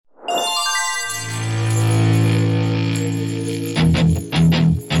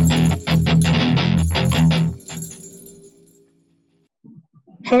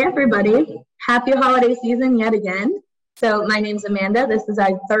Hey everybody, happy holiday season yet again. So my name's Amanda. This is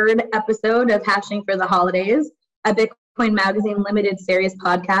our third episode of Hashing for the Holidays, a Bitcoin Magazine limited series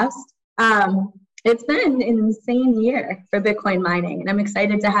podcast. It's been an insane year for Bitcoin mining, and I'm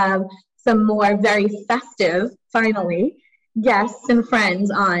excited to have some more very festive, finally, guests and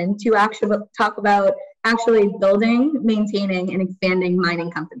friends on to actually talk about actually building, maintaining, and expanding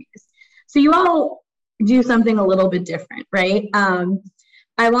mining companies. So you all do something a little bit different, right?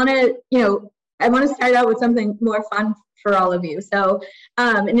 I want to start out with something more fun for all of you. So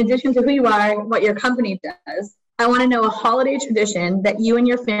in addition to who you are, what your company does, I want to know a holiday tradition that you and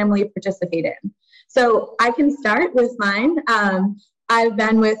your family participate in. So I can start with mine. I've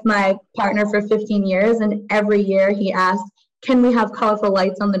been with my partner for 15 years, and every year he asks, can we have colorful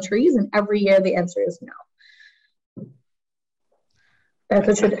lights on the trees? And every year the answer is no. That's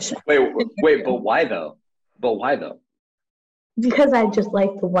a tradition. Wait, but why though? Because I just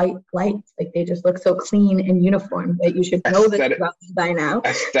like the white lights. Like, they just look so clean and uniform that you should know this about me by now.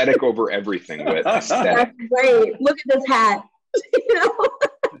 Aesthetic over everything, with aesthetic. That's great. Look at this hat.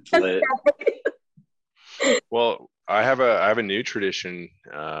 Well, I have a new tradition.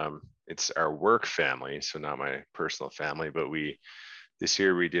 It's our work family, so not my personal family, but this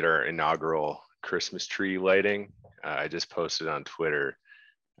year we did our inaugural Christmas tree lighting. I just posted on Twitter.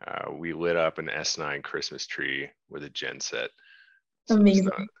 We lit up an S9 Christmas tree with a genset. So amazing.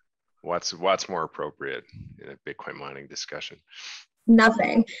 What's more appropriate in a Bitcoin mining discussion?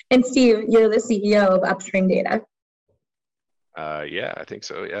 Nothing. And Steve, you're the CEO of Upstream Data. Yeah, I think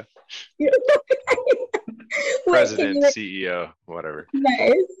so. Yeah. Wait, President, CEO, whatever.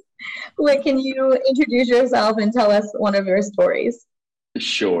 Nice. Wait, can you introduce yourself and tell us one of your stories?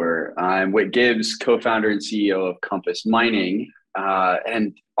 Sure. I'm Whit Gibbs, co-founder and CEO of Compass Mining.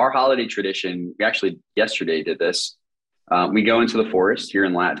 And our holiday tradition, we actually yesterday did this. We go into the forest here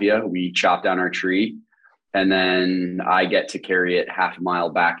in Latvia, we chop down our tree, and then I get to carry it half a mile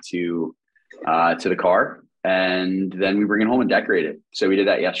back to the car, and then we bring it home and decorate it. So we did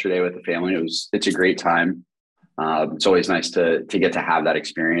that yesterday with the family. It's a great time. It's always nice to get to have that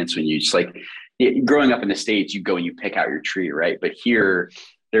experience when you just growing up in the States, you go and you pick out your tree, right? But here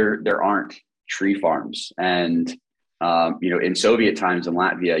there aren't tree farms. And in Soviet times in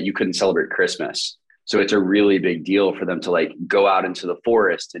Latvia, you couldn't celebrate Christmas. So it's a really big deal for them to go out into the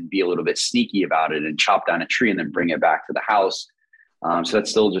forest and be a little bit sneaky about it and chop down a tree and then bring it back to the house. So that's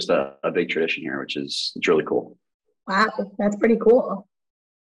still just a big tradition here, it's really cool. Wow, that's pretty cool.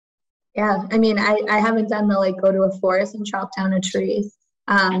 Yeah, I mean, I haven't done the go to a forest and chop down a tree,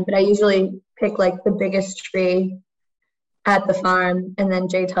 but I usually pick the biggest tree at the farm, and then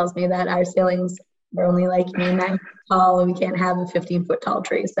Jay tells me that our ceilings are only 9 feet tall and we can't have a 15-foot tall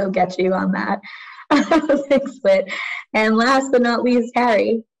tree, so get you on that. Thanks, Whit. And last but not least,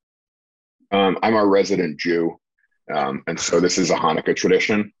 Harry. I'm our resident Jew, and so this is a Hanukkah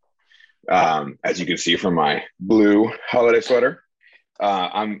tradition. As you can see from my blue holiday sweater.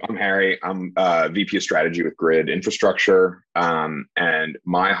 I'm Harry. I'm VP of Strategy with Grid Infrastructure, and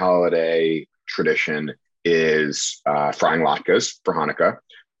my holiday tradition is frying latkes for Hanukkah.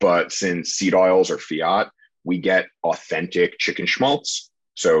 But since seed oils are fiat, we get authentic chicken schmaltz.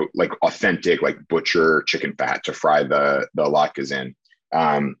 So authentic butcher chicken fat to fry the latkes in,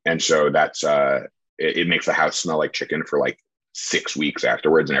 and so that's it makes the house smell like chicken for 6 weeks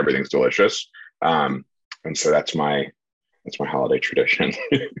afterwards, and everything's delicious. And so that's my holiday tradition.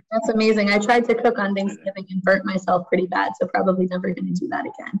 That's amazing. I tried to cook on Thanksgiving and burnt myself pretty bad, so probably never going to do that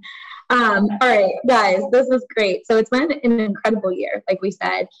again. All right, guys, this was great. So it's been an incredible year, like we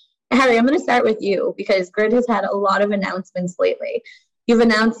said. Harry, I'm going to start with you because Grid has had a lot of announcements lately. You've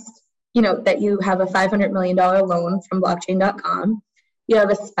announced, that you have a $500 million loan from blockchain.com. You have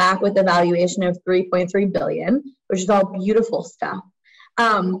a SPAC with a valuation of $3.3 billion, which is all beautiful stuff.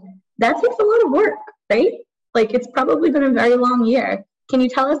 That takes a lot of work, right? It's probably been a very long year. Can you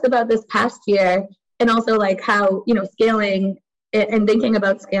tell us about this past year and also how, scaling and thinking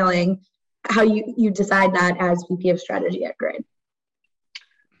about scaling, how you decide that as VP of Strategy at Grid?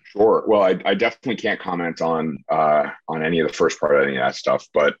 Sure. Well, I definitely can't comment on any of the first part of any of that stuff,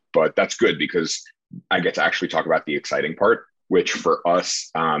 but that's good because I get to actually talk about the exciting part, which for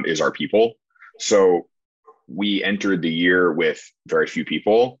us is our people. So we entered the year with very few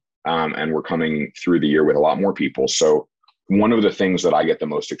people. And we're coming through the year with a lot more people. So one of the things that I get the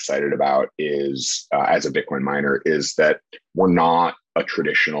most excited about is, as a Bitcoin miner, is that we're not a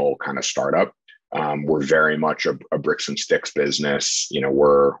traditional kind of startup. We're very much a bricks and sticks business.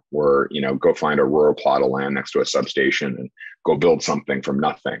 We're go find a rural plot of land next to a substation and go build something from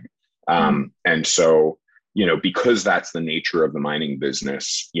nothing. And so because that's the nature of the mining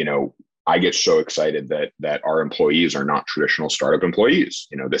business, I get so excited that our employees are not traditional startup employees.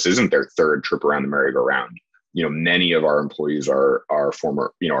 This isn't their third trip around the merry-go-round. Many of our employees are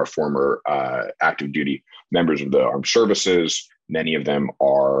former active duty members of the armed services. Many of them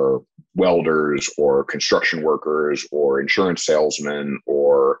are welders or construction workers or insurance salesmen,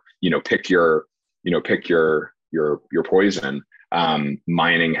 or pick your poison.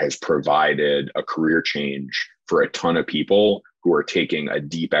 Mining has provided a career change for a ton of people who are taking a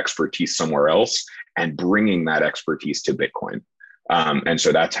deep expertise somewhere else and bringing that expertise to Bitcoin. And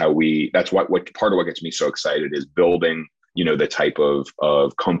so that's what part of what gets me so excited is building, the type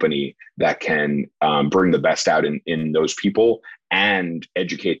of company that can bring the best out in those people and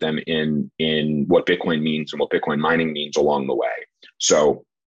educate them in what Bitcoin means and what Bitcoin mining means along the way. So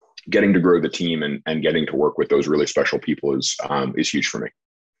getting to grow the team and getting to work with those really special people is huge for me.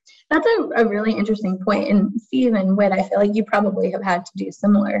 That's a really interesting point. And Steve and Whit, I feel like you probably have had to do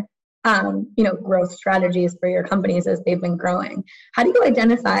similar, growth strategies for your companies as they've been growing. How do you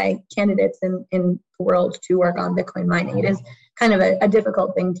identify candidates in the world to work on Bitcoin mining? It is kind of a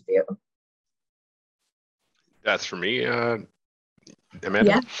difficult thing to do. That's for me,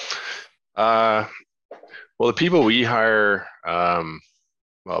 Amanda. Yeah. Well, the people we hire, our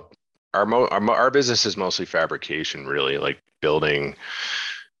business is mostly fabrication, really, like building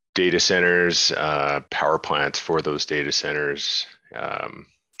data centers, power plants for those data centers,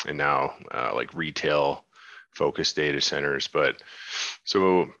 and now like retail focused data centers. But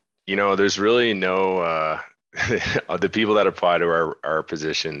so, there's really no, the people that apply to our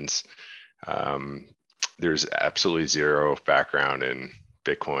positions, there's absolutely zero background in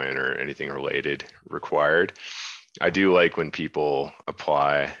Bitcoin or anything related required. I do like when people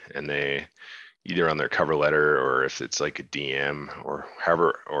apply and they either on their cover letter or if it's like a DM or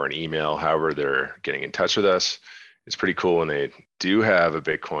an email, however they're getting in touch with us. It's pretty cool when they do have a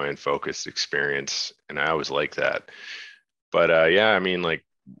Bitcoin focused experience. And I always like that. But like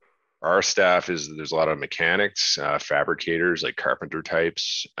our staff there's a lot of mechanics, fabricators, like carpenter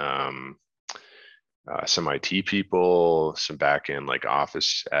types, some IT people, some back end like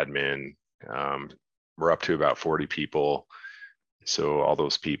office admin. We're up to about 40 people. So all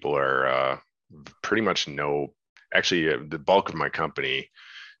those people are pretty much the bulk of my company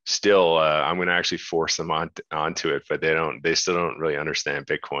still, I'm going to actually force them onto it, but they still don't really understand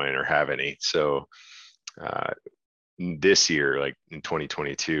Bitcoin or have any. So this year, like in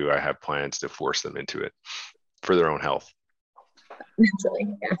 2022, I have plans to force them into it for their own health.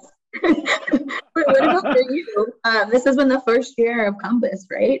 Naturally, yes. What about for you? This has been the first year of Compass,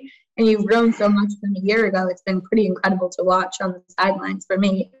 right? And you've grown so much from a year ago. It's been pretty incredible to watch on the sidelines for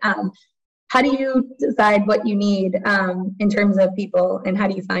me. How do you decide what you need in terms of people, and how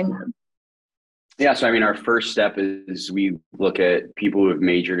do you find them? Yeah, so our first step is we look at people who have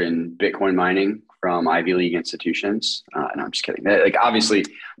majored in Bitcoin mining from Ivy League institutions. No, I'm just kidding. Like, obviously,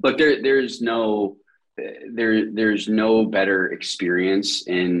 look, there's no better experience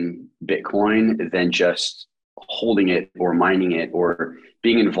in Bitcoin than just holding it or mining it or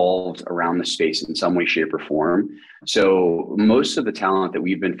being involved around the space in some way, shape, or form. So most of the talent that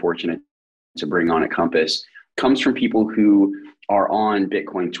we've been fortunate to bring on at Compass comes from people who are on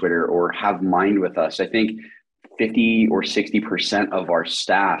Bitcoin Twitter or have mined with us. I think 50 or 60% of our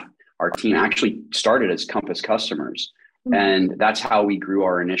staff, our team actually started as Compass customers. And that's how we grew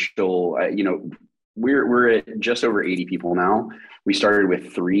our initial, we're at just over 80 people now. We started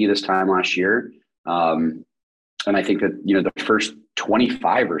with 3 this time last year. And I think that, the first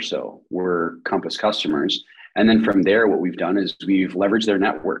 25 or so were Compass customers. And then from there, what we've done is we've leveraged their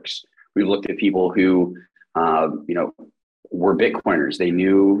networks. We've looked at people who, were Bitcoiners. They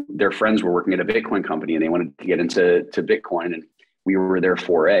knew their friends were working at a Bitcoin company and they wanted to get into Bitcoin, and we were their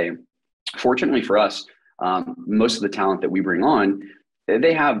foray. Fortunately for us, most of the talent that we bring on,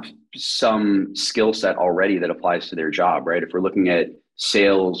 they have some skill set already that applies to their job, right? If we're looking at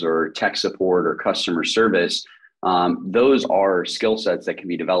sales or tech support or customer service, those are skill sets that can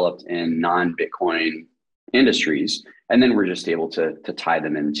be developed in non-Bitcoin industries. And then we're just able to tie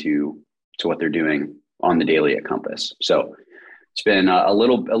them into what they're doing on the daily at Compass. So it's been a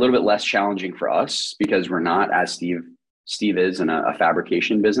little bit less challenging for us because we're not, as Steve is, in a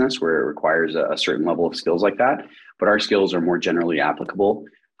fabrication business where it requires a certain level of skills like that. But our skills are more generally applicable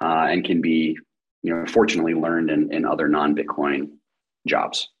and can be, fortunately learned in other non-Bitcoin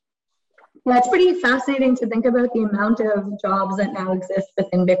jobs. Yeah, it's pretty fascinating to think about the amount of jobs that now exist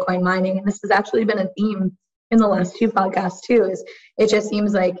within Bitcoin mining. And this has actually been a theme in the last 2 podcasts too, is it just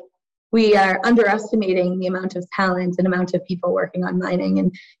seems like we are underestimating the amount of talent and amount of people working on mining.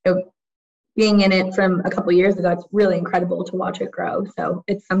 And being in it from a couple years ago, it's really incredible to watch it grow. So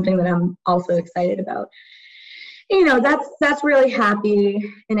it's something that I'm also excited about. You know, that's really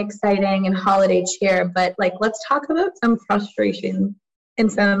happy and exciting and holiday cheer. But like, let's talk about some frustration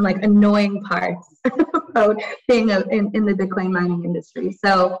and some like annoying parts about being in the Bitcoin mining industry.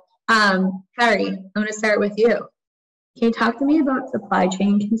 So, Harry, I'm going to start with you. Can you talk to me about supply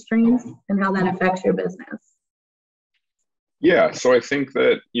chain constraints and how that affects your business? Yeah, so I think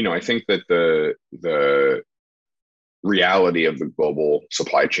that the reality of the global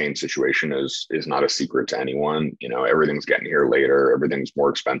supply chain situation is not a secret to anyone. You know, everything's getting here later. Everything's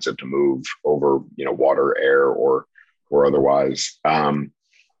more expensive to move over, you know, water, air, or otherwise.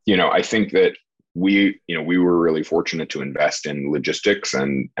 You know, I think that we were really fortunate to invest in logistics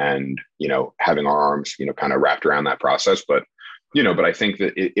and you know, having our arms, you know, kind of wrapped around that process. But I think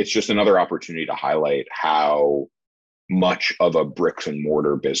that it's just another opportunity to highlight how much of a bricks and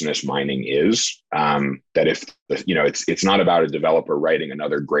mortar business mining is. That if, you know, it's not about a developer writing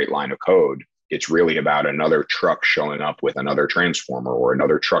another great line of code. It's really about another truck showing up with another transformer, or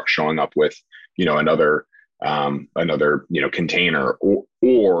another truck showing up with, you know, another you know, container,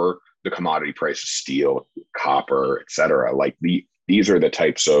 or the commodity price of steel, copper, et cetera. Like these are the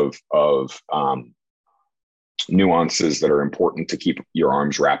types of nuances that are important to keep your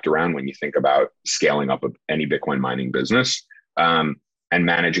arms wrapped around when you think about scaling up any Bitcoin mining business, and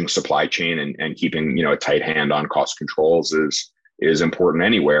managing supply chain and keeping, you know, a tight hand on cost controls is important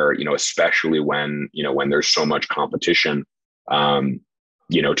anywhere, you know, especially when there's so much competition,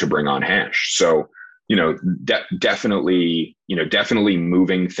 you know, to bring on hash. So, you know, definitely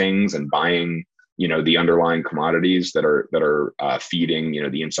moving things and buying, you know, the underlying commodities that are feeding, you know,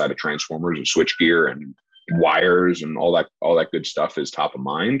 the inside of transformers and switchgear and wires and all that good stuff is top of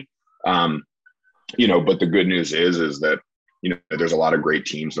mind. You know, but the good news is that, you know, there's a lot of great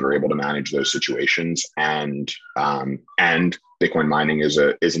teams that are able to manage those situations, and Bitcoin mining is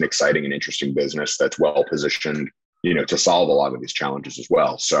an exciting and interesting business that's well positioned, you know, to solve a lot of these challenges as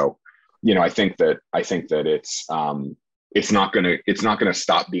well. So, you know, I think that it's not gonna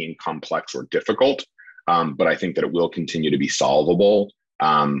stop being complex or difficult, but I think that it will continue to be solvable,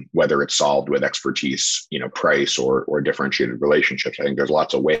 whether it's solved with expertise, you know, price, or differentiated relationships. I think there's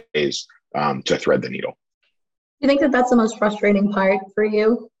lots of ways to thread the needle. You think that that's the most frustrating part for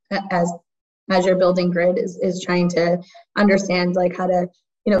you as you're building Grid is trying to understand like how to,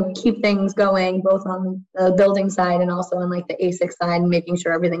 you know, keep things going both on the building side and also on like the ASIC side, and making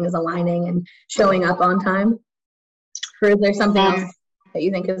sure everything is aligning and showing up on time? Or is there something else that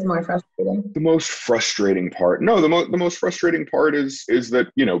you think is more frustrating? The most frustrating part? No, the most frustrating part is that,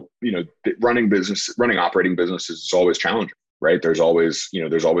 you know, running operating businesses is always challenging, right? There's always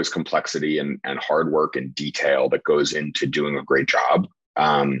complexity and hard work and detail that goes into doing a great job.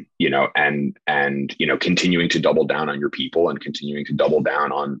 You know, and you know, continuing to double down on your people and continuing to double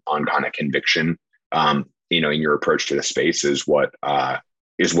down on kind of conviction, you know, in your approach to the space is what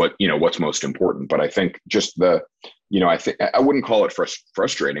you know, what's most important. But I think just you know, I wouldn't call it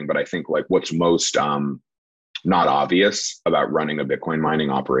frustrating, but I think like what's most not obvious about running a Bitcoin mining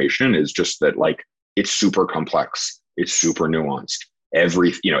operation is just that like it's super complex, it's super nuanced.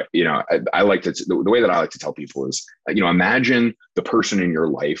 I like to, the way that I like to tell people is, you know, imagine the person in your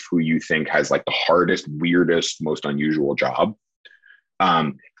life who you think has like the hardest, weirdest, most unusual job.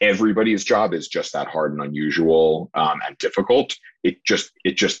 Everybody's job is just that hard and unusual and difficult. It just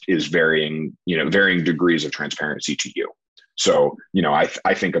is varying degrees of transparency to you. So, you know,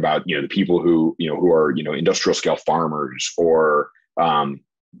 I think about, you know, the people who are, you know, industrial scale farmers, or,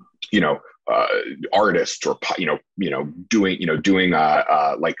 you know, artists, or, doing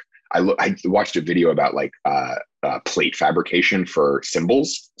like I watched a video about like plate fabrication for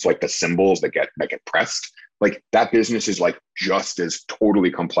cymbals. It's like the cymbals that get pressed. Like that business is like just as totally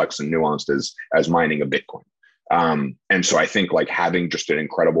complex and nuanced as mining a Bitcoin. And so I think like having just an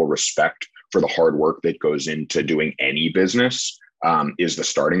incredible respect for the hard work that goes into doing any business is the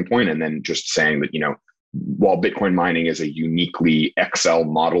starting point. And then just saying that, you know, while Bitcoin mining is a uniquely Excel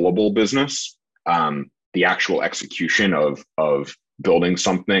modelable business, the actual execution of building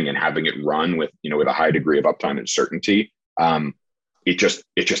something and having it run with a high degree of uptime and certainty, it just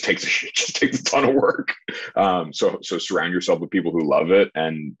takes a ton of work. So surround yourself with people who love it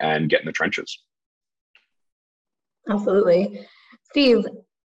and get in the trenches. Absolutely. Steve,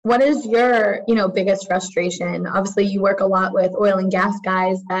 what is your, biggest frustration? Obviously you work a lot with oil and gas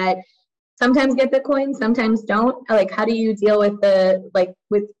guys that sometimes get Bitcoin, sometimes don't. Like, how do you deal with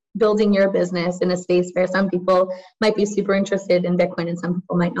with building your business in a space where some people might be super interested in Bitcoin and some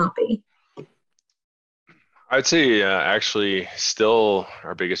people might not be? I'd say actually still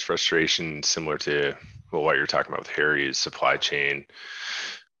our biggest frustration, similar to what you're talking about with Harry, is supply chain.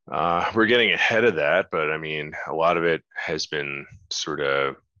 We're getting ahead of that, but I mean, a lot of it has been sort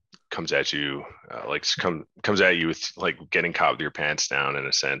of comes at you comes at you with like getting caught with your pants down in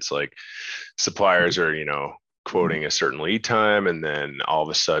a sense. Like suppliers are, quoting a certain lead time, and then all of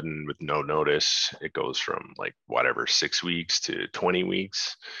a sudden with no notice it goes from like whatever 6 weeks to 20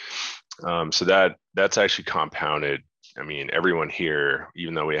 weeks. So that's actually compounded. I mean, everyone here,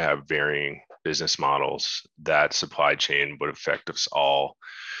 even though we have varying business models, that supply chain would affect us all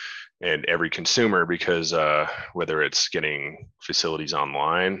and every consumer, because whether it's getting facilities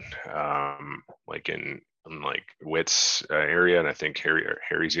online, like in like Witt's area, and I think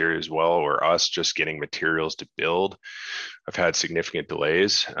Harry's area as well, or us just getting materials to build, I've had significant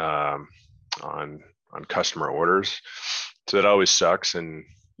delays on customer orders. So that always sucks, and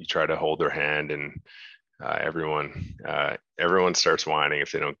you try to hold their hand, and everyone starts whining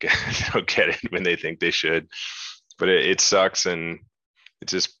if they don't get it when they think they should. But it sucks, and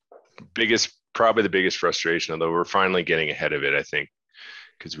it's just probably the biggest frustration. Although we're finally getting ahead of it, I think,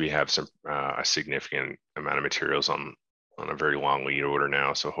 because we have a significant amount of materials on a very long lead order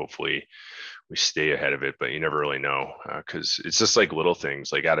now. So hopefully we stay ahead of it. But you never really know, because it's just like little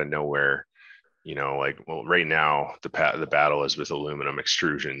things like out of nowhere. Like, well, right now the battle is with aluminum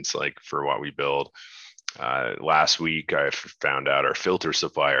extrusions, like for what we build. Last week I found out our filter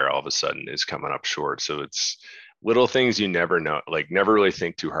supplier all of a sudden is coming up short. So it's little things you never know, like never really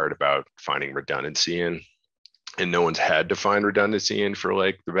think too hard about finding redundancy in. And no one's had to find redundancy in for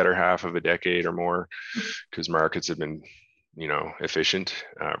like the better half of a decade or more, because markets have been, efficient,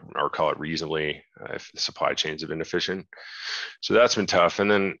 or call it reasonably, if the supply chains have been efficient. So that's been tough. And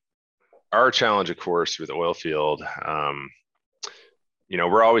then our challenge, of course, with Oilfield,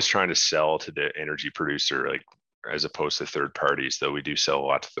 we're always trying to sell to the energy producer, like as opposed to third parties, though we do sell a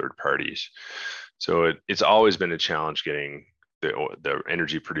lot to third parties. So it's always been a challenge getting the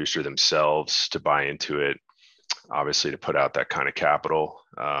energy producer themselves to buy into it, obviously to put out that kind of capital.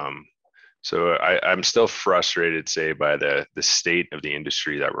 So I'm still frustrated, say, by the state of the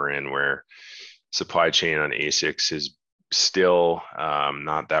industry that we're in, where supply chain on ASICs is still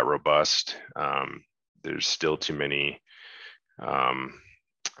not that robust. There's still too many,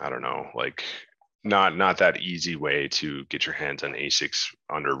 I don't know, like not that easy way to get your hands on ASICs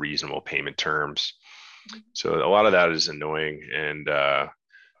under reasonable payment terms. So a lot of that is annoying. And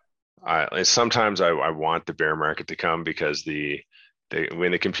sometimes I want the bear market to come, because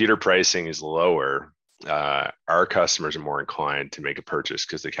when the computer pricing is lower, our customers are more inclined to make a purchase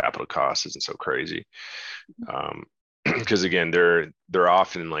because the capital cost isn't so crazy. Because again, they're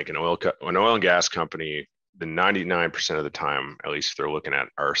often like an oil and gas company. The 99% of the time, at least if they're looking at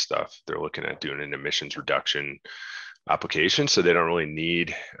our stuff, they're looking at doing an emissions reduction application. So they don't really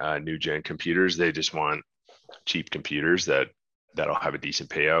need new gen computers. They just want cheap computers that'll have a decent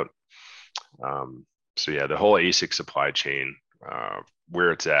payout. So yeah, the whole ASIC supply chain,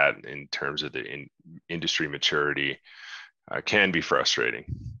 where it's at in terms of the industry maturity, can be frustrating.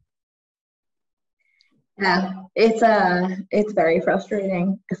 Yeah, it's very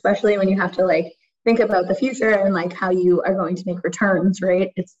frustrating, especially when you have to like think about the future and like how you are going to make returns,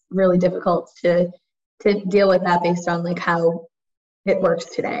 right? It's really difficult to deal with that based on like how it works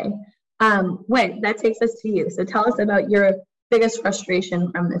today. Wait, that takes us to you. So tell us about your biggest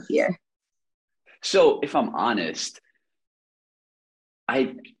frustration from this year. So if I'm honest,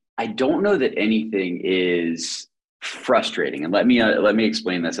 I don't know that anything is frustrating. And let me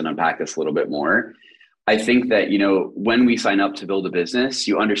explain this and unpack this a little bit more. I think that, when we sign up to build a business,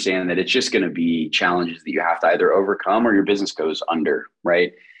 you understand that it's just going to be challenges that you have to either overcome or your business goes under,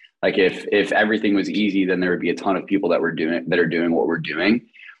 right? Like if everything was easy, then there would be a ton of people that are doing what we're doing.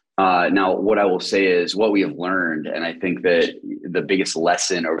 Now, what I will say is what we have learned, and I think that the biggest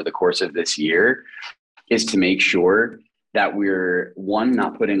lesson over the course of this year is to make sure that we're, one,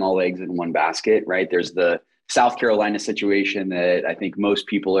 not putting all eggs in one basket, right? There's the South Carolina situation that I think most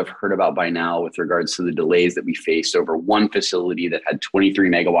people have heard about by now with regards to the delays that we faced over one facility that had 23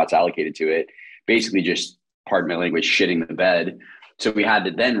 megawatts allocated to it, basically just, pardon my language, shitting the bed. So we had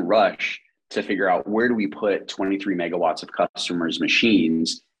to then rush to figure out where do we put 23 megawatts of customers'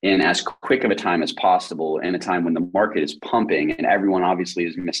 machines in as quick of a time as possible, in a time when the market is pumping and everyone obviously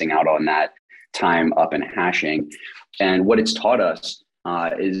is missing out on that time up and hashing. And what it's taught us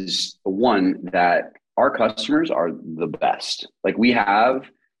is, one, that our customers are the best. Like, we have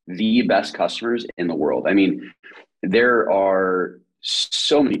the best customers in the world. I mean, there are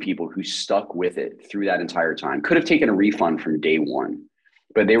so many people who stuck with it through that entire time, could have taken a refund from day one,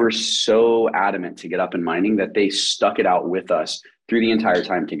 but they were so adamant to get up and mining that they stuck it out with us through the entire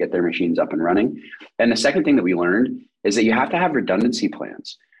time to get their machines up and running. And the second thing that we learned is that you have to have redundancy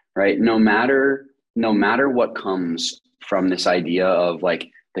plans, right? No matter what comes from this idea of like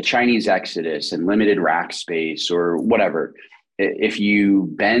the Chinese exodus and limited rack space or whatever, if you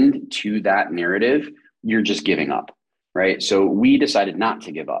bend to that narrative, you're just giving up, right? So we decided not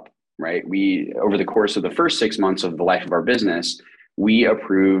to give up, right? We, over the course of the first 6 months of the life of our business, we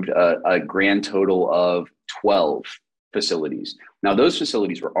approved a grand total of 12 facilities. Now, those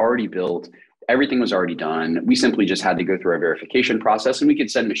facilities were already built. Everything was already done. We simply just had to go through our verification process and we could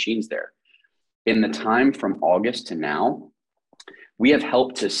send machines there. In the time from August to now, we have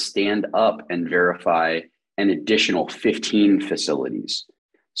helped to stand up and verify an additional 15 facilities.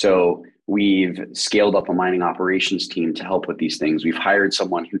 So we've scaled up a mining operations team to help with these things. We've hired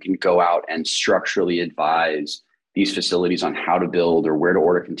someone who can go out and structurally advise these facilities on how to build or where to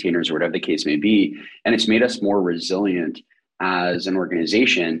order containers or whatever the case may be. And it's made us more resilient as an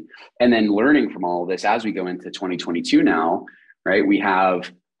organization. And then learning from all of this as we go into 2022 now, right? We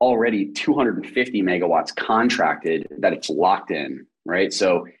have already 250 megawatts contracted that it's locked in, right?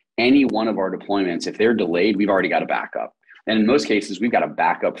 So any one of our deployments, if they're delayed, we've already got a backup. And in most cases, we've got a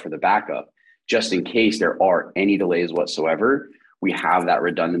backup for the backup, just in case there are any delays whatsoever. We have that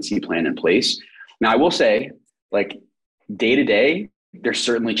redundancy plan in place. Now, I will say, like day to day, there's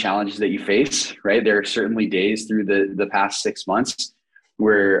certainly challenges that you face, right? There are certainly days through the past 6 months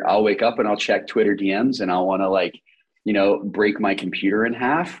where I'll wake up and I'll check Twitter DMs and I'll want to break my computer in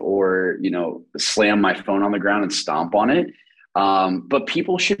half or, slam my phone on the ground and stomp on it. But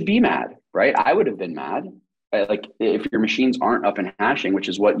people should be mad, right? I would have been mad. Like if your machines aren't up and hashing, which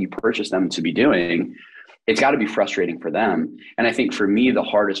is what you purchased them to be doing, it's got to be frustrating for them. And I think for me, the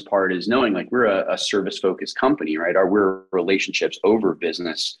hardest part is knowing like we're a service-focused company, right? We're relationships over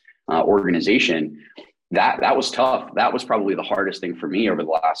business organization. That was tough. That was probably the hardest thing for me over the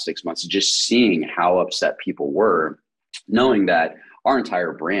last 6 months, just seeing how upset people were, knowing that our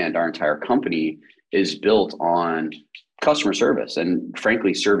entire brand, our entire company is built on customer service and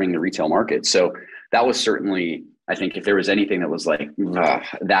frankly, serving the retail market. So that was certainly, I think if there was anything that was like,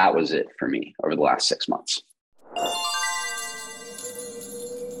 that was it for me over the last 6 months.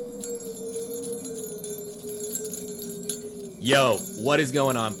 Yo, what is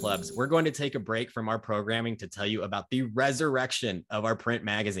going on, plebs? We're going to take a break from our programming to tell you about the resurrection of our print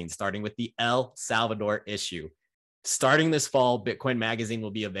magazine, starting with the El Salvador issue. Starting this fall, Bitcoin Magazine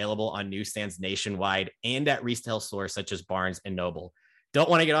will be available on newsstands nationwide and at retail stores such as Barnes and Noble. Don't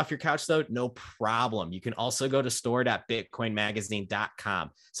want to get off your couch though? No problem. You can also go to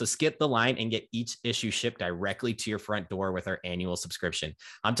store.bitcoinmagazine.com. So skip the line and get each issue shipped directly to your front door with our annual subscription.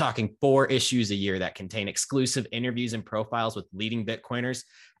 I'm talking 4 issues a year that contain exclusive interviews and profiles with leading Bitcoiners,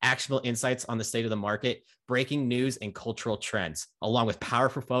 actionable insights on the state of the market, breaking news and cultural trends, along with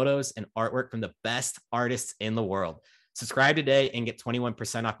powerful photos and artwork from the best artists in the world. Subscribe today and get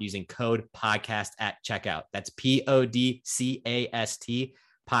 21% off using code podcast at checkout. That's PODCAST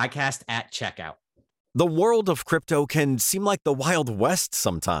podcast at checkout. The world of crypto can seem like the Wild West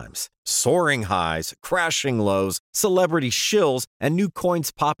sometimes. Soaring highs, crashing lows, celebrity shills, and new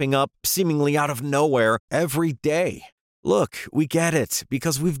coins popping up seemingly out of nowhere every day. Look, we get it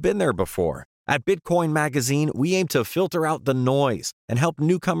because we've been there before. At Bitcoin Magazine, we aim to filter out the noise and help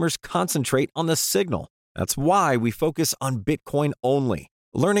newcomers concentrate on the signal. That's why we focus on Bitcoin only.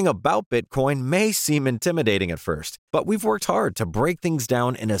 Learning about Bitcoin may seem intimidating at first, but we've worked hard to break things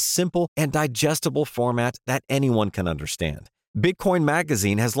down in a simple and digestible format that anyone can understand. Bitcoin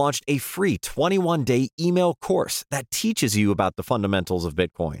Magazine has launched a free 21-day email course that teaches you about the fundamentals of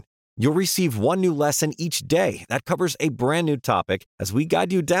Bitcoin. You'll receive one new lesson each day that covers a brand new topic as we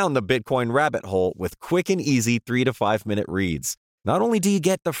guide you down the Bitcoin rabbit hole with quick and easy 3 to 5 minute reads. Not only do you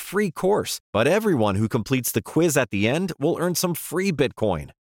get the free course, but everyone who completes the quiz at the end will earn some free Bitcoin.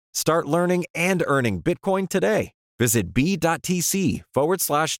 Start learning and earning Bitcoin today. Visit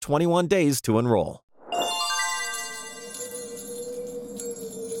b.tc/21 days to enroll.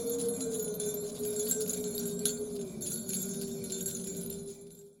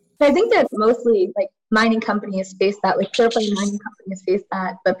 I think that mostly like mining companies face that, like pure play mining companies face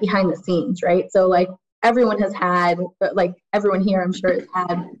that, but behind the scenes, right? So like everyone has had, but like everyone here, I'm sure has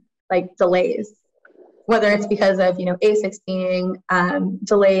had like delays, whether it's because of, ASICs being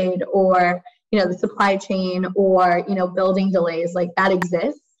delayed or, the supply chain or, building delays, like that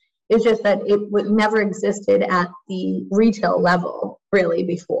exists. It's just that it never existed at the retail level really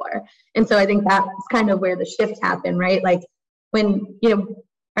before. And so I think that's kind of where the shift happened, right? Like when,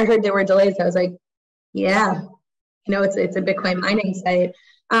 I heard there were delays, I was like, yeah, it's a Bitcoin mining site.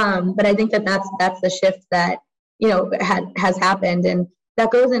 But I think that's the shift that, has happened. And that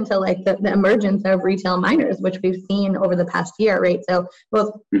goes into like the emergence of retail miners, which we've seen over the past year, right? So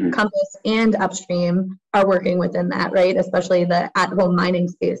both Compass and Upstream are working within that, right? Especially the at-home mining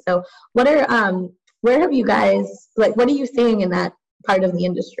space. So where have you guys, like, what are you seeing in that part of the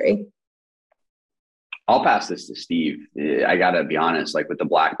industry? I'll pass this to Steve. I gotta be honest, like with the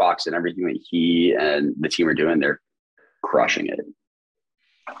black box and everything that he and the team are doing, they're crushing it.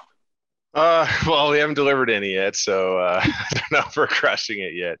 Well, we haven't delivered any yet, so I don't know if we're crushing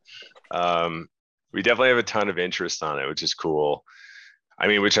it yet. We definitely have a ton of interest on it, which is cool. I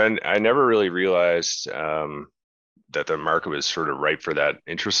mean, which I never really realized that the market was sort of ripe for that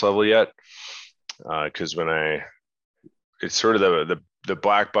interest level yet. Because it's sort of the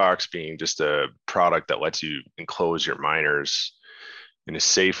black box being just a product that lets you enclose your miners in a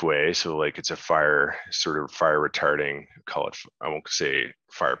safe way. So like it's a fire retarding, call it, I won't say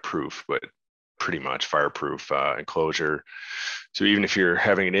fireproof, but pretty much fireproof enclosure. So even if you're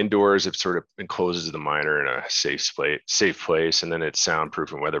having it indoors, it sort of encloses the miner in a safe place, and then it's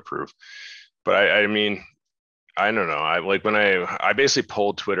soundproof and weatherproof. But I mean, I don't know. I basically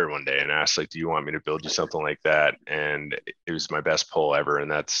polled Twitter one day and asked, like, do you want me to build you something like that? And it was my best poll ever.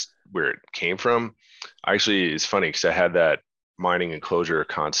 And that's where it came from. Actually, it's funny because I had that mining enclosure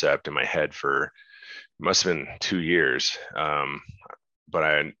concept in my head for, must have been 2 years. But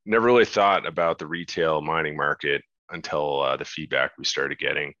I never really thought about the retail mining market until the feedback we started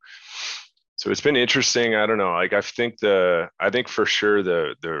getting. So it's been interesting. I don't know. Like I think for sure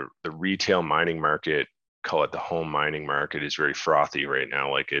the retail mining market, call it the home mining market, is very frothy right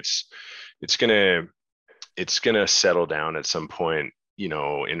now. Like it's gonna settle down at some point.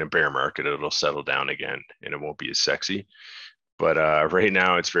 In a bear market, it'll settle down again, and it won't be as sexy. But right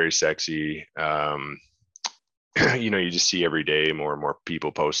now, it's very sexy. You just see every day more and more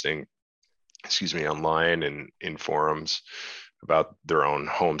people posting, online and in forums about their own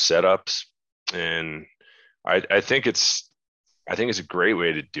home setups, and I think it's a great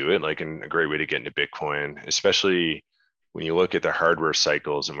way to do it, like, and a great way to get into Bitcoin, especially when you look at the hardware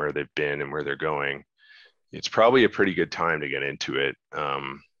cycles and where they've been and where they're going. It's probably a pretty good time to get into it.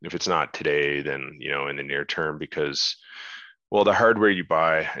 If it's not today, then, in the near term, because, well, the hardware you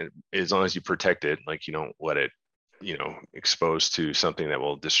buy, as long as you protect it, like you don't let it, exposed to something that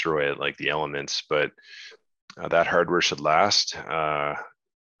will destroy it, like the elements, but that hardware should last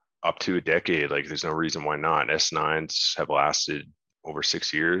up to a decade. Like there's no reason why not. S9s have lasted over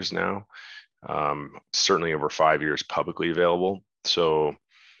 6 years now, certainly over 5 years publicly available. So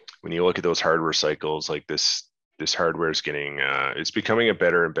when you look at those hardware cycles, like this hardware is getting, it's becoming a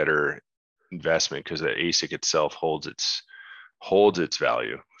better and better investment because the ASIC itself holds its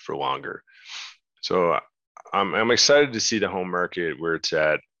value for longer. So I'm excited to see the home market where it's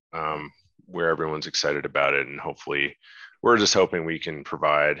at, where everyone's excited about it, and hopefully we're just hoping we can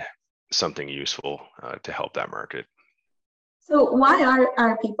provide something useful to help that market. So why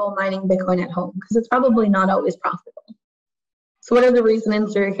are people mining Bitcoin at home? Because it's probably not always profitable. So what are the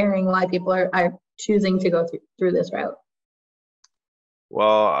reasons you're hearing why people are choosing to go through this route?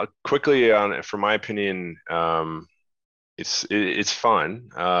 Well, quickly from my opinion, it's fun.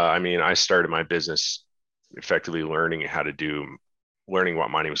 I mean, I started my business effectively learning what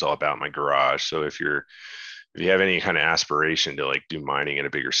mining was all about in my garage. So if you have any kind of aspiration to like do mining at a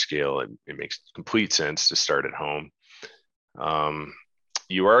bigger scale, it makes complete sense to start at home.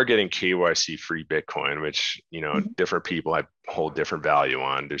 You are getting KYC free Bitcoin, which, different people hold different value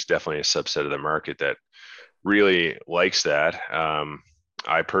on. There's definitely a subset of the market that really likes that.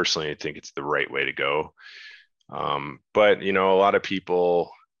 I personally think it's the right way to go. But, a lot of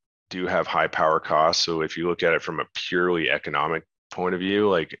people do have high power costs. So if you look at it from a purely economic point of view,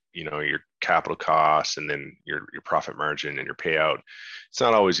 like, your capital costs and then your profit margin and your payout, it's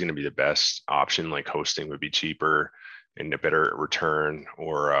not always going to be the best option. Like hosting would be cheaper and a better return,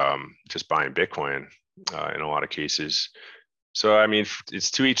 or just buying Bitcoin in a lot of cases. So, I mean, it's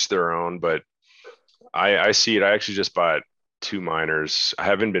to each their own, but I see it. I actually just bought 2 miners. I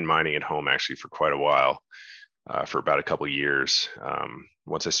haven't been mining at home actually for quite a while, for about a couple of years.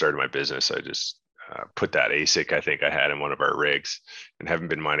 Once I started my business, I just put that ASIC I think I had in one of our rigs and haven't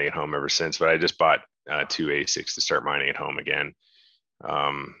been mining at home ever since. But I just bought 2 ASICs to start mining at home again,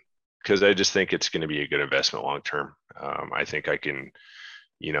 because I just think it's going to be a good investment long term. I think I can,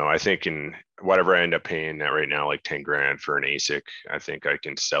 I think in whatever I end up paying that right now, like 10 grand for an ASIC, I think I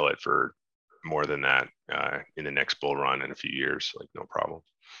can sell it for more than that in the next bull run in a few years, like no problem.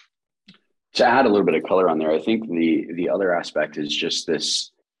 To add a little bit of color on there, I think the other aspect is just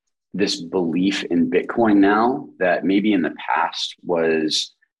this this belief in Bitcoin now that maybe in the past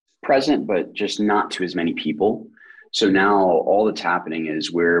was present, but just not to as many people. So now all that's happening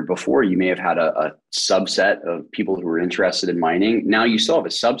is where before you may have had a subset of people who were interested in mining. Now you still have a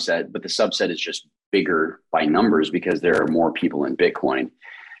subset, but the subset is just bigger by numbers because there are more people in Bitcoin.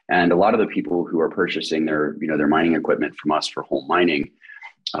 And a lot of the people who are purchasing their mining equipment from us for home mining,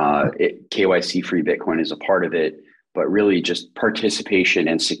 KYC free Bitcoin is a part of it, but really just participation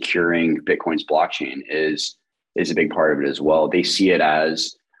and securing Bitcoin's blockchain is a big part of it as well. They see it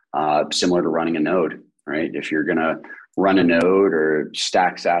as similar to running a node. Right? If you're going to run a node or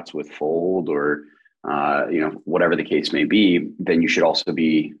stack sats with Fold or, whatever the case may be, then you should also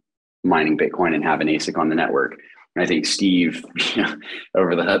be mining Bitcoin and have an ASIC on the network. And I think Steve,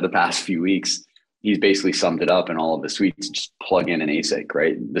 over the past few weeks, he's basically summed it up in all of the suites, just plug in an ASIC,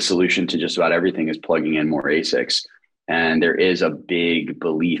 right? The solution to just about everything is plugging in more ASICs. And there is a big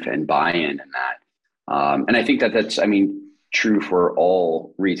belief and buy-in in that. And I think that's true for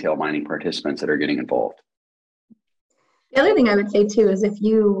all retail mining participants that are getting involved. The other thing I would say too is if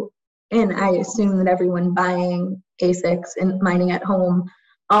you, and I assume that everyone buying ASICs and mining at home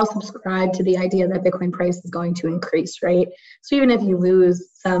all subscribe to the idea that Bitcoin price is going to increase, right? So even if you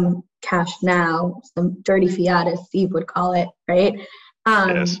lose some cash now, some dirty fiat, as Steve would call it, right?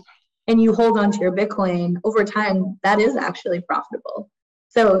 Yes. And you hold on to your Bitcoin over time, that is actually profitable.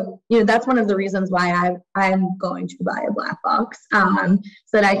 So, that's one of the reasons why I'm going to buy a black box so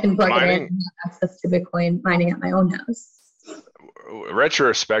that I can plug it in and have access to Bitcoin mining at my own house.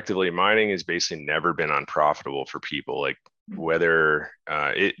 Retrospectively, mining has basically never been unprofitable for people. Like whether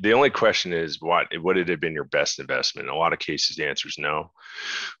the only question is what would it have been your best investment? In a lot of cases, the answer is no.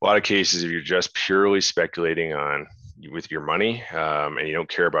 A lot of cases, if you're just purely speculating with your money and you don't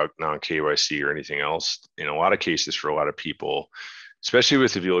care about non-KYC or anything else, in a lot of cases for a lot of people, especially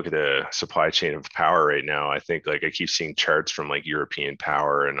if you look at the supply chain of power right now, I think I keep seeing charts from European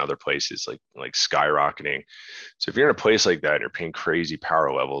power and other places like skyrocketing. So if you're in a place like that and you're paying crazy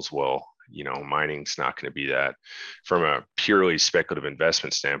power levels, well, mining's not going to be that from a purely speculative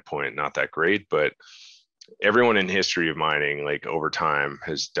investment standpoint, not that great, but everyone in history of mining, over time,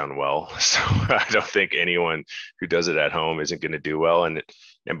 has done well. So I don't think anyone who does it at home isn't going to do well. And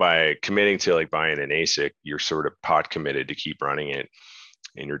by committing to buying an ASIC, you're sort of pot committed to keep running it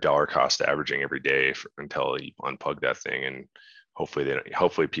in your dollar cost averaging every day until you unplug that thing. And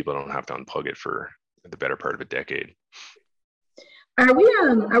hopefully people don't have to unplug it for the better part of a decade. Are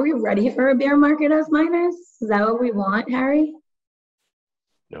we ready for a bear market as miners? Is that what we want, Harry?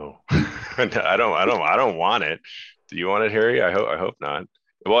 No, I don't want it. Do you want it, Harry? I hope not.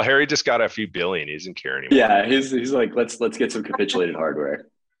 Well, Harry just got a few billion. He doesn't care anymore. Yeah, he's like, let's get some capitulated hardware.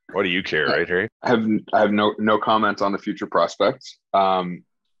 What do you care, right, Harry? I have no comments on the future prospects. What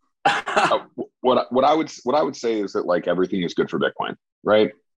I would say is that everything is good for Bitcoin,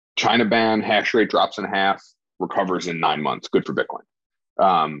 right? China ban, hash rate drops in half, recovers in 9 months. Good for Bitcoin.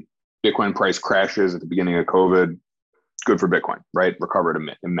 Bitcoin price crashes at the beginning of COVID. Good for Bitcoin, right? Recovered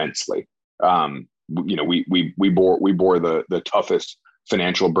immensely. We bore the toughest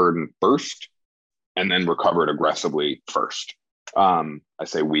financial burden first, and then recovered aggressively first. I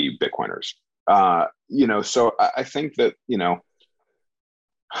say we Bitcoiners. So I think that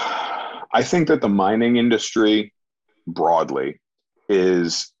the mining industry broadly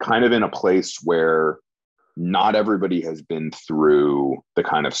is kind of in a place where not everybody has been through the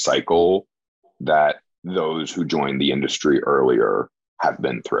kind of cycle that those who joined the industry earlier have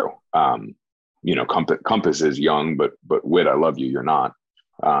been through. Compass is young, but Whit, I love you. You're not.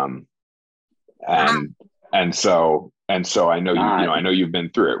 And so I know I know you've been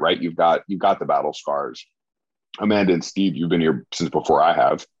through it, right? You've got the battle scars. Amanda and Steve, you've been here since before I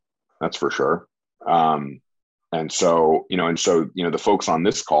have. That's for sure. And so the folks on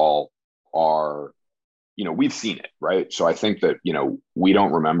this call are, we've seen it, right? So I think that, we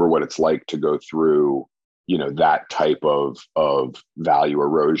don't remember what it's like to go through, that type of value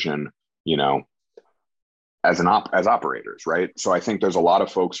erosion, as operators, right? So I think there's a lot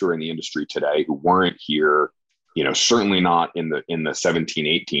of folks who are in the industry today who weren't here, certainly not in the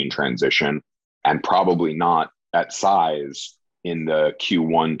 17-18 transition, and probably not at size in the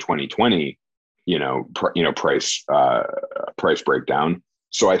Q1 2020, price breakdown.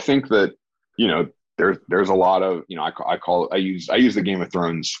 So I think that, there's a lot of, I use the Game of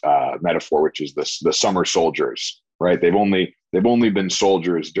Thrones metaphor, which is the summer soldiers, right? They've only been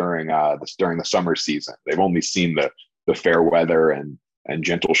soldiers during the summer season. They've only seen the fair weather and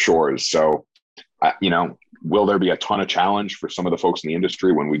gentle shores. So, will there be a ton of challenge for some of the folks in the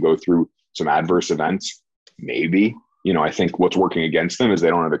industry when we go through some adverse events? Maybe. I think what's working against them is they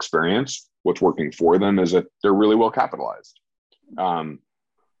don't have experience. What's working for them is that they're really well capitalized.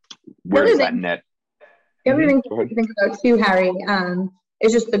 Where does that net? The other thing to think about too, Harry,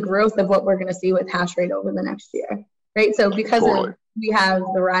 is just the growth of what we're going to see with hash rate over the next year, right? So because we have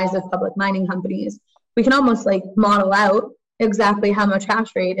the rise of public mining companies, we can almost like model out exactly how much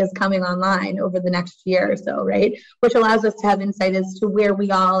hash rate is coming online over the next year or so, right? Which allows us to have insight as to where we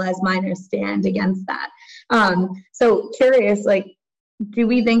all as miners stand against that. So curious, like, do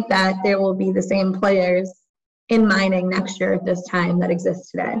we think that there will be the same players in mining next year at this time that exist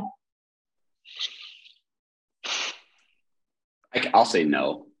today? I'll say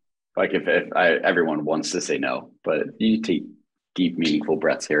no. Like if everyone wants to say no, but you take deep, meaningful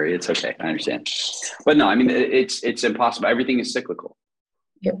breaths, Harry. It's okay. I understand. But no, I mean, it's impossible. Everything is cyclical.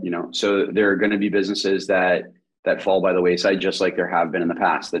 Yep. So there are going to be businesses that fall by the wayside, just like there have been in the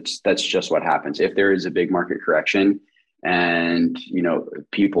past. That's just what happens. If there is a big market correction and,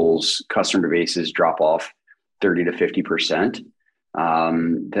 people's customer bases drop off 30 to 50%,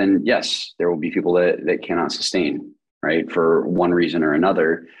 then yes, there will be people that cannot sustain, right, for one reason or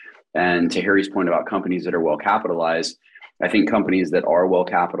another. And to Harry's point about companies that are well capitalized, I think companies that are well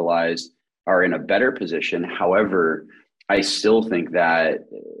capitalized are in a better position. However, I still think that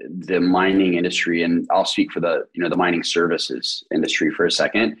the mining industry, and I'll speak for the mining services industry for a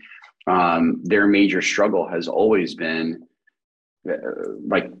second, their major struggle has always been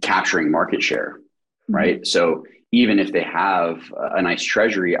like capturing market share, right? Mm-hmm. So even if they have a nice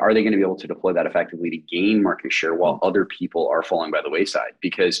treasury, are they going to be able to deploy that effectively to gain market share while other people are falling by the wayside?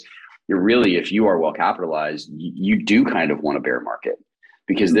 Because really, if you are well capitalized, you do kind of want a bear market,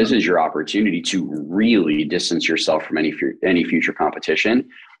 because this is your opportunity to really distance yourself from any future competition,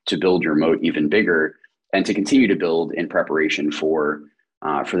 to build your moat even bigger, and to continue to build in preparation for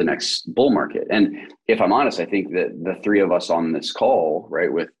the next bull market. And if I'm honest, I think that the three of us on this call,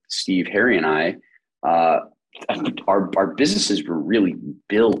 right, with Steve, Harry, and I, our businesses were really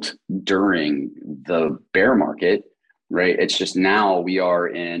built during the bear market. Right. It's just now we are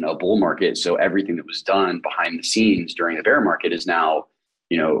in a bull market. So everything that was done behind the scenes during the bear market is now,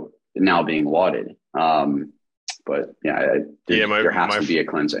 now being lauded. But there has to be a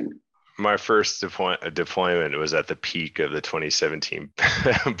cleansing. My first deployment was at the peak of the 2017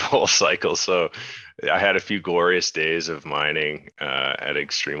 bull cycle. So I had a few glorious days of mining at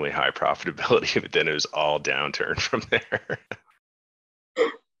extremely high profitability, but then it was all downturn from there.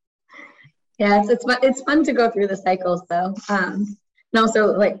 Yeah, it's fun to go through the cycles though. And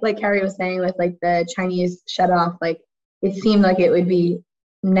also like Harry was saying with like the Chinese shut off, like it seemed like it would be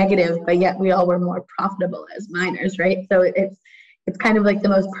negative, but yet we all were more profitable as miners, right? So it's kind of like the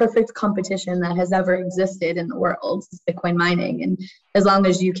most perfect competition that has ever existed in the world, is Bitcoin mining. And as long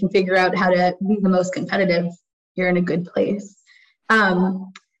as you can figure out how to be the most competitive, you're in a good place. I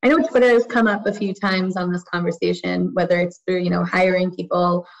know Twitter has come up a few times on this conversation, whether it's through, hiring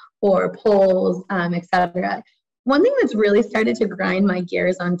people or polls, et cetera. One thing that's really started to grind my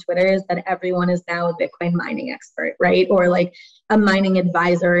gears on Twitter is that everyone is now a Bitcoin mining expert, right? Or like a mining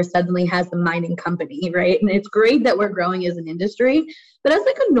advisor suddenly has a mining company, right? And it's great that we're growing as an industry, but as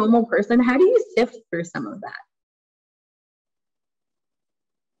like a normal person, how do you sift through some of that?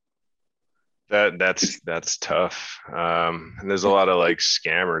 That's tough. And there's a lot of like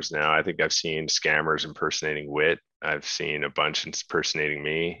scammers now. I think I've seen scammers impersonating Wit. I've seen a bunch impersonating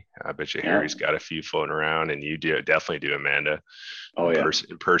me. I bet you Harry's got a few floating around, and you definitely do, Amanda. Oh yeah,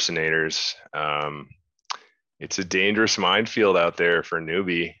 impersonators. It's a dangerous minefield out there for a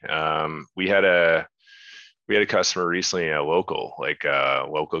newbie. We had a customer recently, a local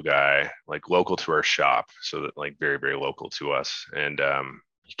guy, like local to our shop, so that like very, very local to us, and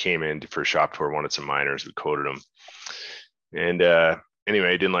he came in for a shop tour, wanted some miners. We quoted him, and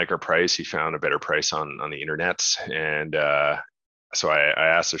anyway, he didn't like our price. He found a better price on the internet. And so I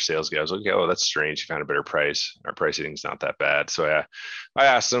asked their sales guy, I was like, oh, that's strange. He found a better price. Our pricing's not that bad. So I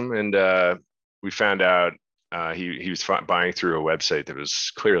asked him, and we found out he was buying through a website that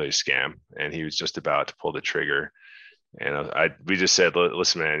was clearly a scam, and he was just about to pull the trigger. And we just said,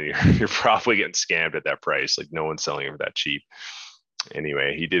 listen, man, you're probably getting scammed at that price. Like, no one's selling it for that cheap.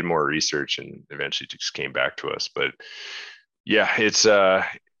 Anyway, he did more research and eventually just came back to us. But yeah, it's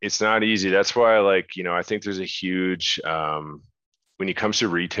not easy. That's why, I think there's a huge, when it comes to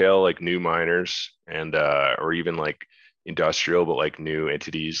retail, like new miners and, or even like industrial, but like new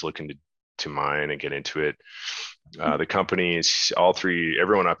entities looking to mine and get into it. The companies, all three,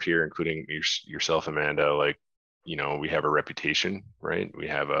 everyone up here, including yourself, Amanda, we have a reputation, right? We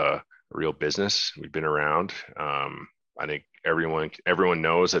have a real business. We've been around. I think everyone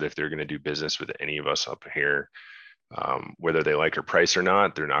knows that if they're going to do business with any of us up here, whether they like our price or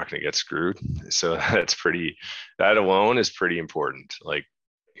not, they're not going to get screwed. So that alone is pretty important, like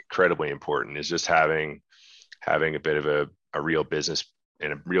incredibly important, is just having a bit of a real business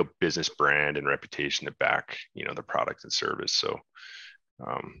and a real business brand and reputation to back, the product and service. So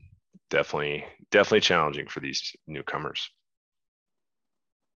definitely challenging for these newcomers.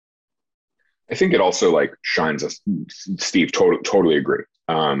 I think it also like shines us, Steve, totally agree.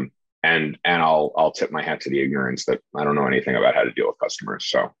 And I'll tip my hat to the ignorance that I don't know anything about how to deal with customers.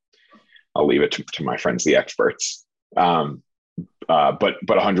 So I'll leave it to my friends, the experts. But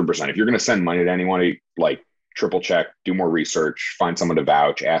 100%, if you're going to send money to anyone, like triple check, do more research, find someone to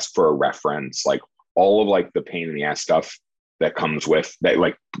vouch, ask for a reference, like all of like the pain in the ass stuff that comes with that,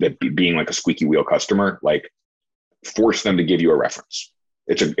 like that being like a squeaky wheel customer, like force them to give you a reference.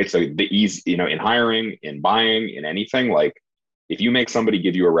 The easy, in hiring, in buying, in anything, like if you make somebody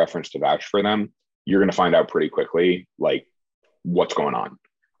give you a reference to vouch for them, you're going to find out pretty quickly, like what's going on.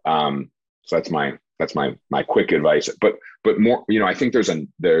 So that's my quick advice, but more, I think there's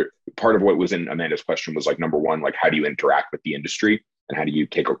part of what was in Amanda's question was like, number one, like how do you interact with the industry and how do you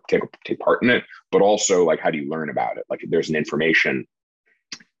take part in it? But also like, how do you learn about it? Like there's an information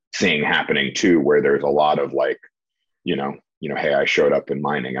thing happening too, where there's a lot of like, hey, I showed up in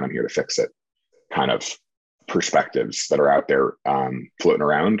mining and I'm here to fix it kind of perspectives that are out there floating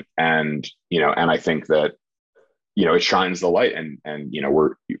around. And, and I think that, it shines the light and,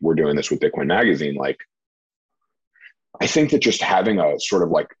 we're doing this with Bitcoin Magazine. Like, I think that just having a sort of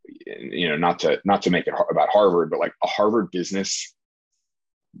like, not to make it about Harvard, but like a Harvard Business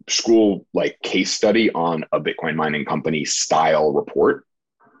School, like case study on a Bitcoin mining company style report,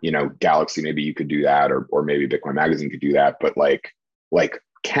 Galaxy, maybe you could do that, or maybe Bitcoin Magazine could do that. But like,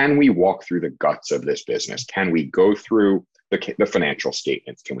 can we walk through the guts of this business? Can we go through the financial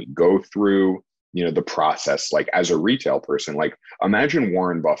statements? Can we go through, the process? Like as a retail person, like imagine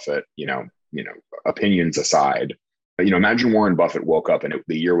Warren Buffett, opinions aside, imagine Warren Buffett woke up and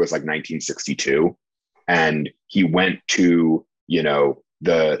the year was like 1962 and he went to,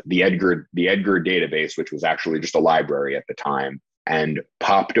 the Edgar database, which was actually just a library at the time, and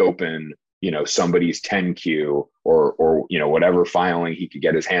popped open, somebody's 10Q or whatever filing he could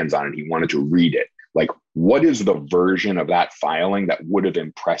get his hands on, and he wanted to read it. Like, what is the version of that filing that would have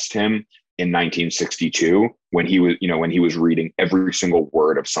impressed him in 1962 when he was reading every single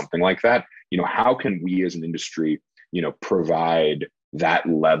word of something like that? How can we as an industry, provide that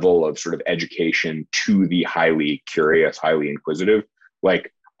level of sort of education to the highly curious, highly inquisitive?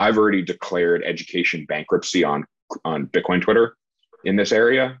 Like, I've already declared education bankruptcy on Bitcoin Twitter in this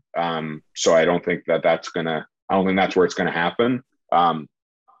area. So I don't think that's where it's gonna happen.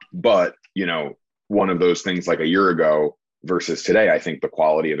 But one of those things like a year ago versus today, I think the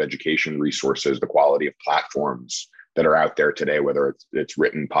quality of education resources, the quality of platforms that are out there today, whether it's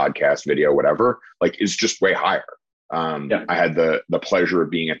written, podcast, video, whatever, like is just way higher. I had the pleasure of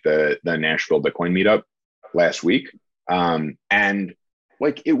being at the Nashville Bitcoin meetup last week. And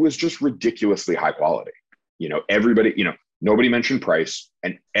like, it was just ridiculously high quality. Everybody, nobody mentioned price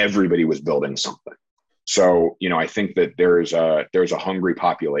and everybody was building something. So, I think that there's a hungry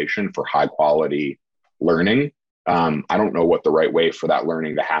population for high quality learning. I don't know what the right way for that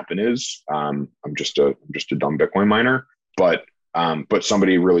learning to happen is. I'm just a dumb Bitcoin miner, but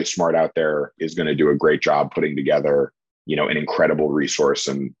somebody really smart out there is going to do a great job putting together, an incredible resource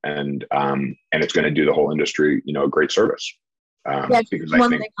and it's going to do the whole industry, a great service. Because one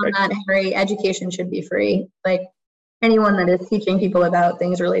thing on that, Harry, education should be free. Like anyone that is teaching people about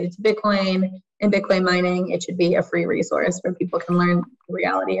things related to Bitcoin and Bitcoin mining, it should be a free resource where people can learn the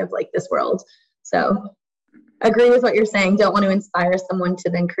reality of like this world. So agree with what you're saying. Don't want to inspire someone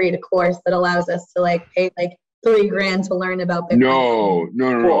to then create a course that allows us to like pay like $3,000 to learn about Bitcoin.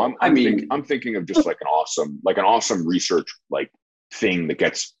 No. I'm thinking of just like an awesome research like thing that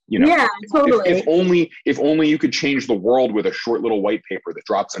gets, Yeah, totally. If only you could change the world with a short little white paper that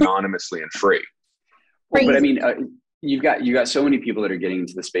drops anonymously and free. Well, but I mean, you've got so many people that are getting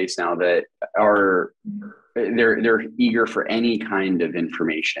into the space now that they're eager for any kind of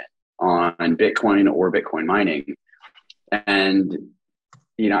information on Bitcoin or Bitcoin mining. And,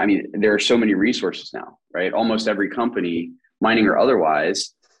 there are so many resources now, right? Almost every company, mining or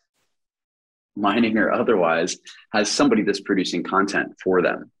otherwise, has somebody that's producing content for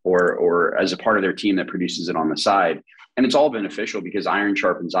them or as a part of their team that produces it on the side. And it's all beneficial because iron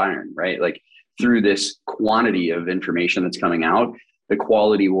sharpens iron, right? Like through this quantity of information that's coming out, the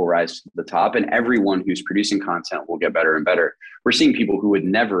quality will rise to the top and everyone who's producing content will get better and better. We're seeing people who would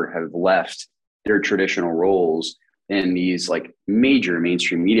never have left their traditional roles in these like major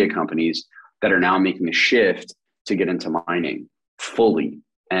mainstream media companies that are now making a shift to get into mining fully.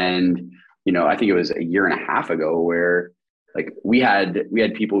 And, I think it was a year and a half ago where like we had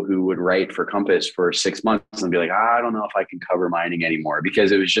people who would write for Compass for 6 months and be like, I don't know if I can cover mining anymore,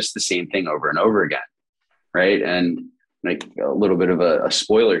 because it was just the same thing over and over again. Right. And like a little bit of a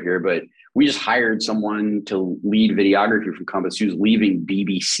spoiler here, but we just hired someone to lead videography from Compass who's leaving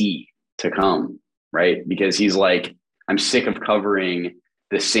BBC to come. Right. Because he's like, I'm sick of covering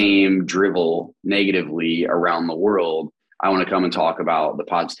the same drivel negatively around the world. I want to come and talk about the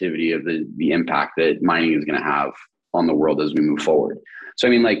positivity of the impact that mining is going to have on the world as we move forward. So,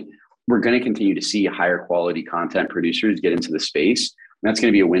 I mean, like, we're going to continue to see higher quality content producers get into the space. And that's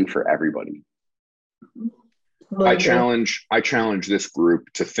going to be a win for everybody. I challenge this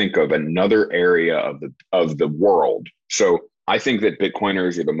group to think of another area of the world. So I think that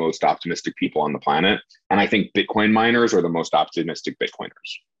Bitcoiners are the most optimistic people on the planet. And I think Bitcoin miners are the most optimistic Bitcoiners.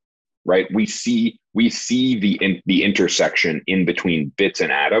 Right? We see the intersection in between bits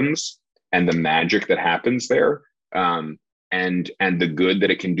and atoms and the magic that happens there, and the good that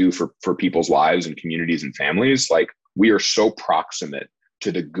it can do for people's lives and communities and families. Like, we are so proximate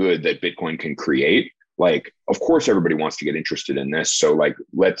to the good that Bitcoin can create. Like, of course, everybody wants to get interested in this. So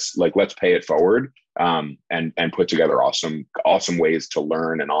let's pay it forward, and put together awesome ways to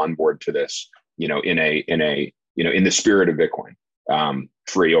learn and onboard to this, in the spirit of Bitcoin.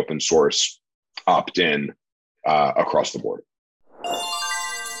 Free, open source, opt-in, across the board.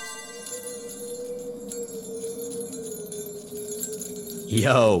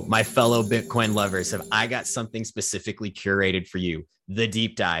 Yo, my fellow Bitcoin lovers, have I got something specifically curated for you. The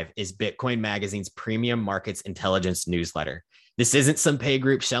Deep Dive is Bitcoin Magazine's premium markets intelligence newsletter. This isn't some pay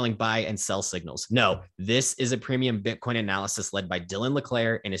group selling buy and sell signals. No, this is a premium Bitcoin analysis led by Dylan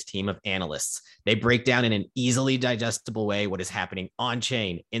LeClaire and his team of analysts. They break down in an easily digestible way what is happening on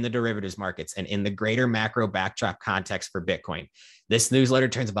chain, in the derivatives markets, and in the greater macro backdrop context for Bitcoin. This newsletter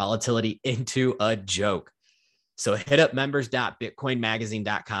turns volatility into a joke. So hit up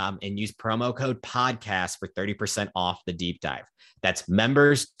members.bitcoinmagazine.com and use promo code podcast for 30% off the deep dive. That's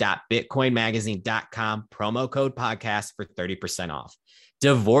members.bitcoinmagazine.com, promo code podcast for 30% off.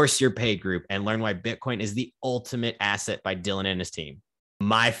 Divorce your paid group and learn why Bitcoin is the ultimate asset by Dylan and his team.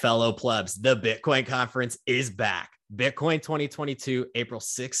 My fellow plebs, the Bitcoin conference is back. Bitcoin 2022, April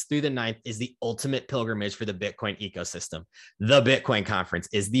 6th through the 9th, is the ultimate pilgrimage for the Bitcoin ecosystem. The Bitcoin conference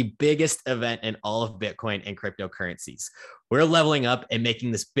is the biggest event in all of Bitcoin and cryptocurrencies. We're leveling up and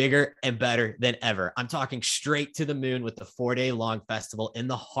making this bigger and better than ever. I'm talking straight to the moon with the 4-day-long festival in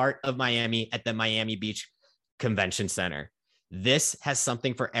the heart of Miami at the Miami Beach Convention Center. This has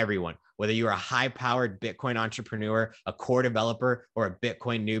something for everyone. Whether you're a high-powered Bitcoin entrepreneur, a core developer, or a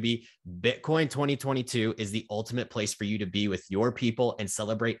Bitcoin newbie, Bitcoin 2022 is the ultimate place for you to be with your people and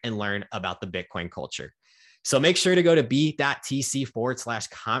celebrate and learn about the Bitcoin culture. So make sure to go to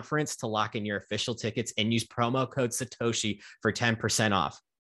b.tc/conference to lock in your official tickets and use promo code Satoshi for 10% off.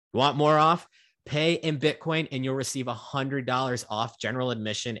 You want more off? Pay in Bitcoin and you'll receive $100 off general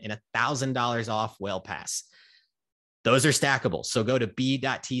admission and $1,000 off Whale Pass. Those are stackable. So go to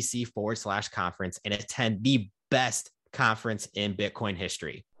b.tc/conference and attend the best conference in Bitcoin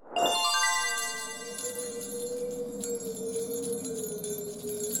history.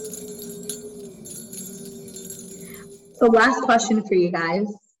 So last question for you guys.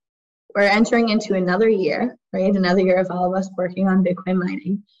 We're entering into another year, right? Another year of all of us working on Bitcoin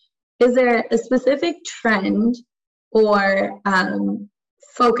mining. Is there a specific trend or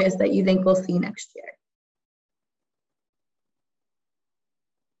focus that you think we'll see next year?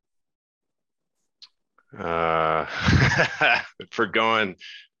 For going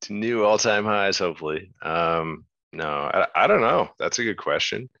to new all-time highs, hopefully. No, I don't know. That's a good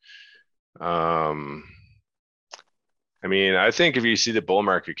question. I mean, I think if you see the bull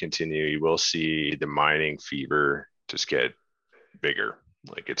market continue, you will see the mining fever just get bigger.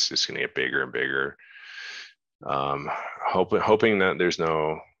 Like, it's just going to get bigger and bigger. Hoping that there's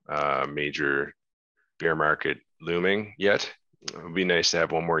no major bear market looming yet. It would be nice to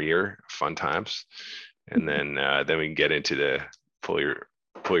have one more year, fun times. And then we can get into the pull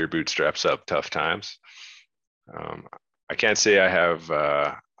your bootstraps up tough times. I can't say I have.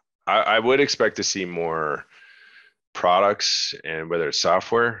 I would expect to see more products, and whether it's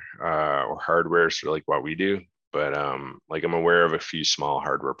software or hardware, sort of like what we do. But like, I'm aware of a few small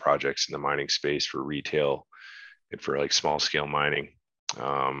hardware projects in the mining space for retail and for like small scale mining.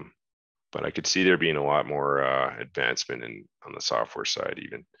 But I could see there being a lot more advancement on the software side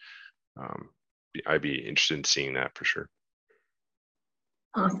even. I'd be interested in seeing that for sure.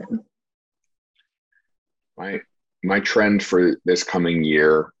 Awesome. My trend for this coming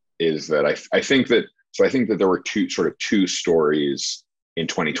year is that I think that So I think that there were two stories in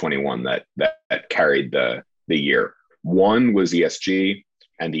 2021 that carried the year. One was ESG,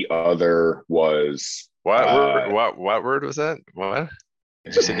 and the other was what word was that? What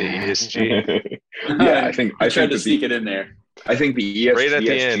did you say? ESG? Yeah, I think I tried to that sneak it in there. I think the ESG Right at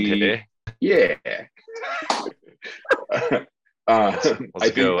the end, hey? Yeah.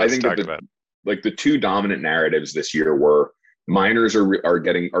 Let's talk about it. Like the two dominant narratives this year were miners are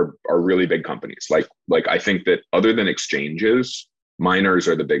really big companies. Like I think that other than exchanges, miners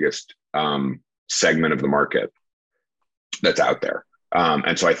are the biggest segment of the market that's out there.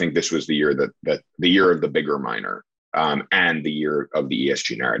 And so I think this was the year that the year of the bigger miner, and the year of the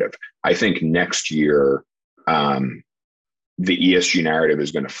ESG narrative. I think next year, the ESG narrative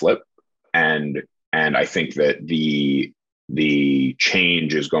is going to flip, and I think that the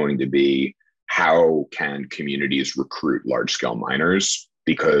change is going to be, how can communities recruit large scale miners,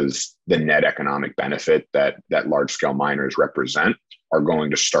 because the net economic benefit that large scale miners represent are going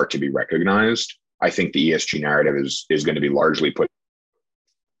to start to be recognized. I think the ESG narrative is going to be largely put.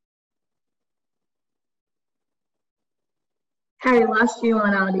 Harry, lost you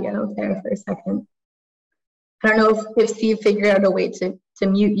on audio there for a second. I don't know if Steve figured out a way to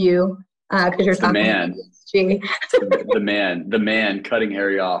mute you because you're talking about ESG. the man cutting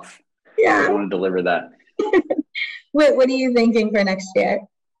Harry off. Yeah. I want to deliver that. What are you thinking for next year?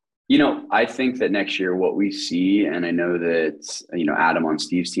 I think that next year what we see, and I know that, Adam on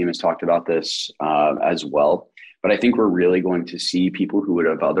Steve's team has talked about this as well, but I think we're really going to see people who would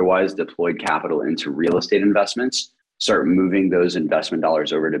have otherwise deployed capital into real estate investments start moving those investment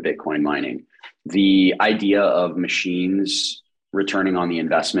dollars over to Bitcoin mining. The idea of machines returning on the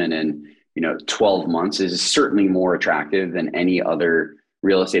investment in 12 months is certainly more attractive than any other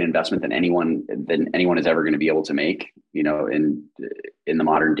real estate investment than anyone is ever going to be able to make, in the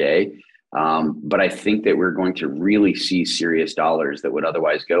modern day. But I think that we're going to really see serious dollars that would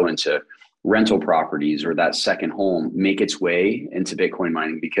otherwise go into rental properties or that second home make its way into Bitcoin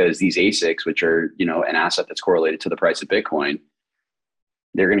mining, because these ASICs, which are, an asset that's correlated to the price of Bitcoin,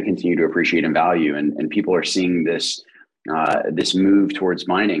 they're going to continue to appreciate in value. And people are seeing this move towards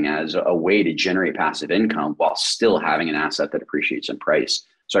mining as a way to generate passive income while still having an asset that appreciates in price.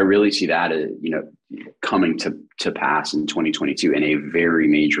 So I really see that, coming to pass in 2022 in a very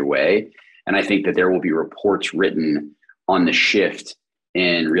major way. And I think that there will be reports written on the shift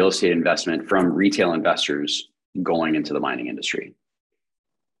in real estate investment from retail investors going into the mining industry.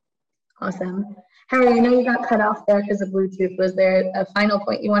 Awesome. Harry, I know you got cut off there because of Bluetooth. Was there a final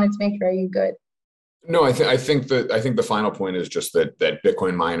point you wanted to make, or are you good? No, I think the final point is just that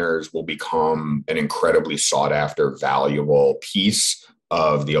Bitcoin miners will become an incredibly sought after, valuable piece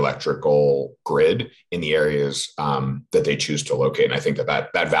of the electrical grid in the areas that they choose to locate. And I think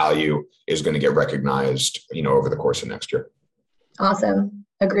that value is going to get recognized, over the course of next year. Awesome.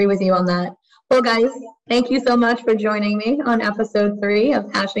 Agree with you on that. Well, guys, thank you so much for joining me on episode 3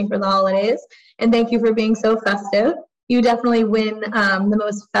 of Hashing for the Holidays. And thank you for being so festive. You definitely win the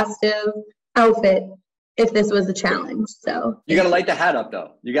most festive outfit if this was a challenge. So you got to light the hat up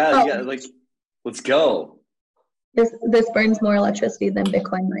though. You got to let's go. This burns more electricity than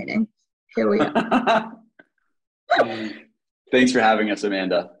Bitcoin mining. Here we go. Thanks for having us,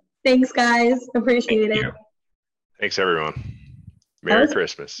 Amanda. Thanks, guys. Appreciate it. Thanks, everyone. Merry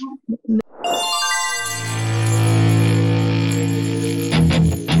Christmas.